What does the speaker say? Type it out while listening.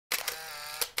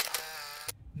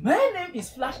My name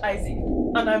is Flash Isaac,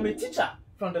 and I'm a teacher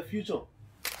from the future.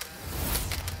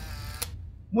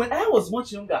 When I was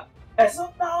much younger, I saw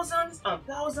thousands and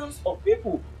thousands of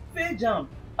people fail Jamb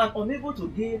and unable to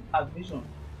gain admission.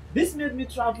 This made me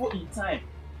travel in time.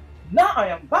 Now I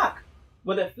am back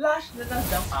with the Flashlearners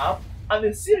Jamb app and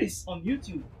a series on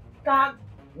YouTube tagged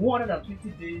 120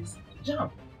 Days to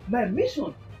Jamb. My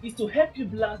mission is to help you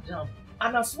blast Jamb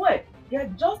and as well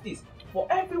get justice for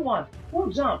everyone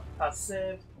who Jamb has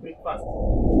served breakfast.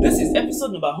 This is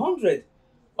episode number 100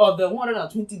 of the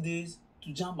 120 Days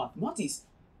to Jamb Mathematics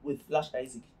with Flash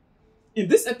Isaac. In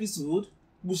this episode,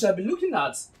 we shall be looking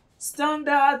at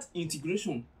standard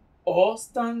integration or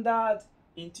standard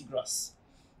integrals.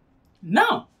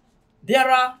 Now, there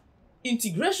are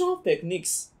integration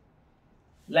techniques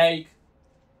like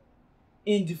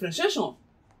in differentiation,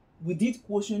 we did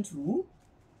quotient rule,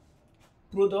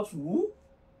 product rule,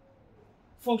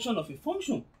 function of a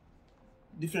function,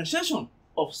 differentiation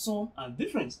of sum and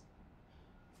difference.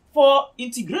 For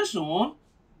integration,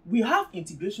 we have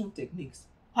integration techniques.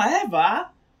 However,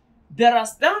 there are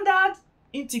standard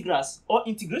integrals or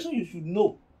integration you should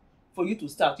know for you to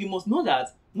start. You must know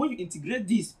that when you integrate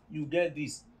this, you get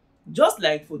this. Just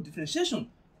like for differentiation,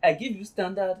 I give you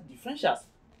standard differentials.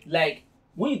 Like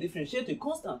when you differentiate a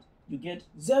constant, you get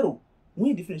 0.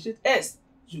 When you differentiate s,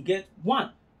 you get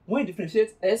 1. When you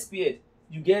differentiate s squared,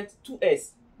 you get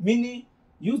 2s. Meaning,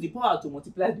 use the power to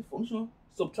multiply the function,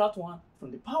 subtract 1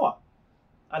 from the power.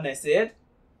 And I said,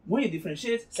 when you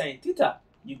differentiate sine theta,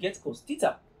 you get cos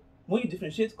theta. When you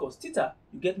differentiate cos theta,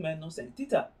 you get minus sine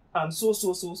theta. And so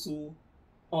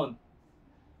on.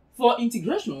 For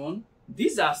integration,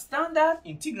 these are standard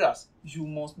integrals you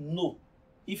must know.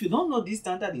 If you don't know these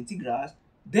standard integrals,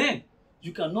 then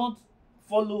you cannot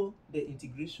follow the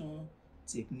integration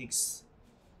techniques.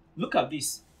 Look at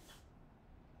this.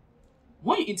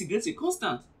 When you integrate a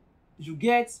constant, you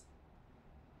get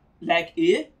like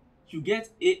a, you get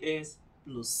as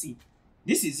plus c.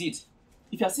 This is it.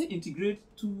 If I say integrate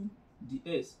 2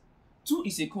 ds, 2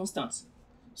 is a constant.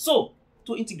 So,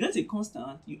 to integrate a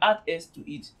constant, you add s to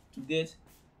it to get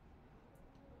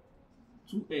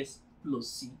 2s plus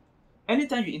c.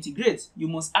 Anytime you integrate, you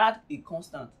must add a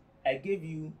constant. I gave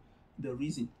you the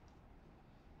reason.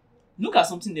 Look at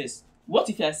something else. What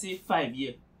if I say 5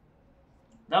 here?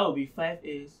 That will be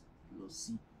 5s plus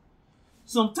c.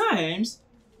 Sometimes,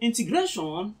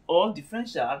 integration or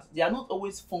differentials, they are not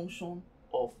always function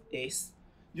of s.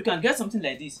 You can get something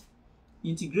like this.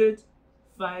 Integrate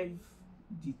 5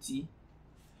 dt.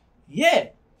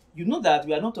 Here, you know that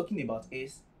we are not talking about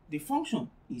s. The function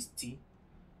is t.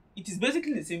 It is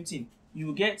basically the same thing. You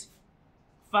will get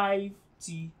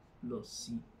 5t plus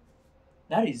c.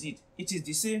 That is it. It is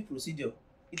the same procedure.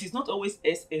 It is not always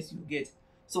s you get.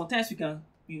 Sometimes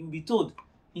you will be told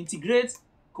integrate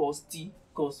cos t,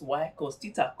 cos y, cos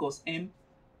theta, cos m,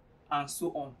 and so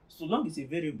on. So long as it's a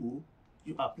variable,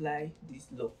 you apply this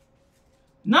law.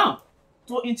 Now,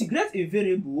 to integrate a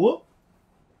variable,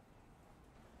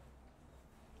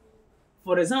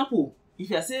 for example,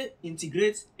 if I say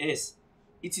integrate s,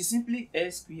 it is simply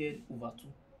s squared over 2.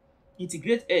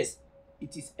 Integrate s,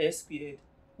 it is s squared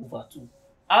over 2.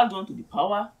 Add 1 to the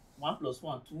power, 1 plus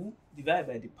 1, 2, divided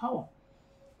by the power.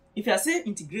 If I say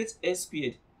integrate s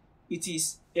squared, it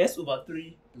is s over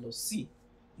 3 plus c.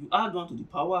 You add 1 to the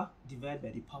power, divide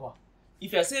by the power.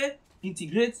 If I say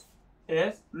integrate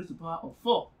s raised to the power of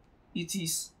 4, it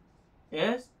is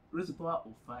s raised to the power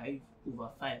of 5 over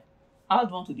 5.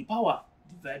 Add 1 to the power,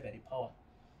 divide by the power.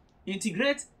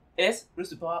 Integrate s raised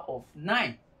to the power of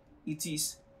 9, it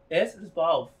is s raised to the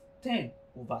power of 10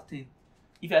 over 10.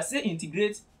 If I say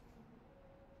integrate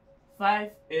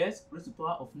 5s raised to the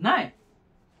power of 9,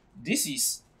 this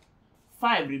is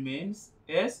 5 remains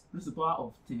s raised to the power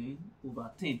of 10 over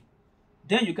 10.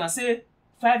 Then you can say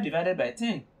 5 divided by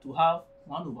 10 to have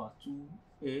 1 over 2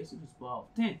 s raised to the power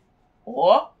of 10.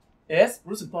 Or s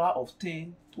raised to the power of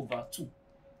 10 over 2.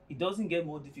 It doesn't get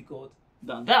more difficult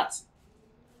than that.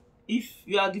 If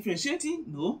you are differentiating,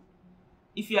 no.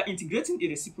 If you are integrating a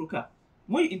reciprocal,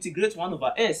 when you integrate 1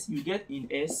 over s, you get in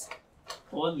s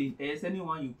or in s,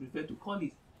 anyone you prefer to call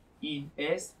it, in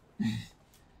s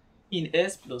in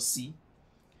s plus c.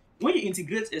 When you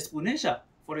integrate exponential,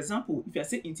 for example, if I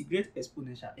say integrate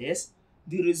exponential s,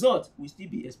 the result will still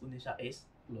be exponential s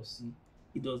plus c.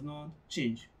 It does not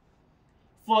change.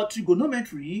 For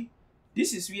trigonometry,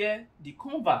 this is where the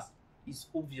converse is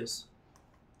obvious.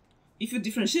 If you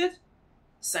differentiate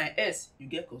sine s, you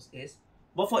get cos s.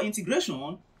 But for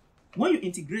integration, when you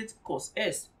integrate cos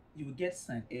s, you will get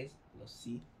sine s plus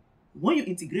c. When you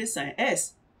integrate sine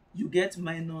s, you get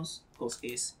minus cos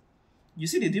s. You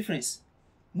see the difference?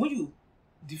 When you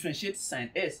differentiate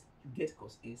sine s, you get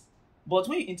cos s. But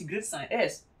when you integrate sine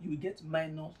s, you will get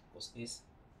minus cos s.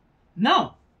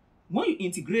 Now, when you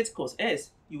integrate cos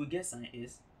s, you will get sine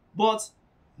s. But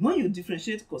when you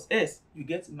differentiate cos s, you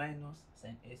get minus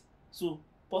sine s. So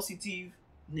positive,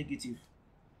 negative.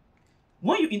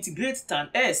 When you integrate tan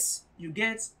s, you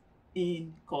get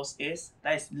in cos s,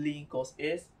 that is ln cos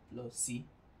s plus c.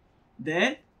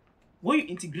 Then when you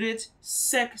integrate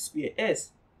sec square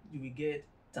s, you will get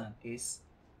tan s.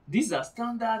 These are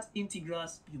standard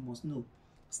integrals you must know.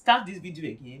 Start this video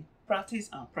again, practice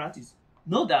and practice.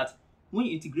 Know that when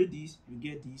you integrate this, you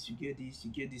get this, you get this,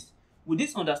 you get this. With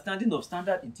this understanding of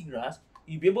standard integrals,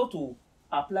 you'll be able to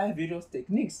apply various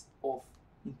techniques of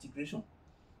integration.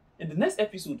 In the next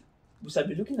episode, we shall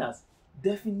be looking at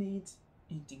definite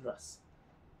integrals.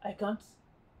 I can't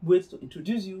wait to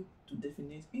introduce you to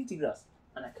definite integrals,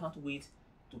 and I can't wait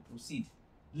to proceed.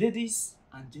 Ladies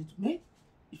and gentlemen,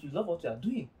 if you love what you are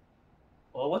doing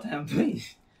or what I am doing,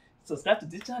 subscribe to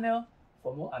this channel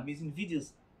for more amazing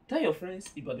videos. Tell your friends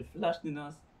about the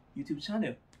Flashlearners YouTube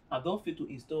channel, and don't fail to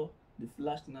install the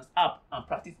Flashlearners app and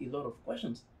practice a lot of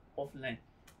questions offline.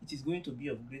 It is going to be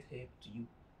of great help to you.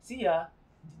 See ya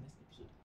in the next episode.